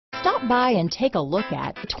Stop by and take a look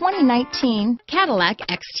at the 2019 Cadillac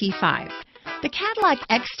XT5. The Cadillac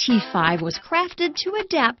XT5 was crafted to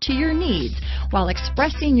adapt to your needs while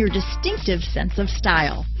expressing your distinctive sense of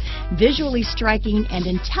style. Visually striking and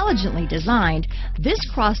intelligently designed, this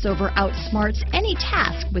crossover outsmarts any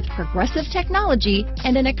task with progressive technology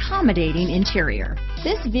and an accommodating interior.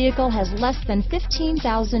 This vehicle has less than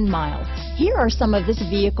 15,000 miles. Here are some of this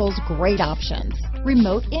vehicle's great options: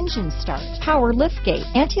 remote engine start, power liftgate,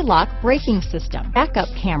 anti-lock braking system, backup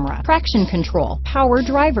camera, traction control, power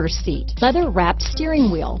driver's seat, leather-wrapped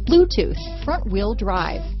steering wheel, Bluetooth, front-wheel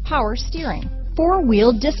drive, power steering,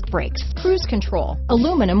 four-wheel disc brakes, cruise control,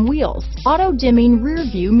 aluminum wheels, auto-dimming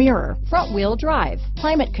rear-view mirror, front-wheel drive,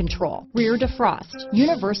 climate control, rear defrost,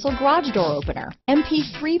 universal garage door opener,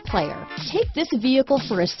 MP3 player. Take this vehicle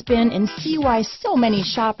for a spin and see why so many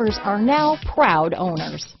shoppers are now proud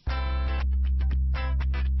owners.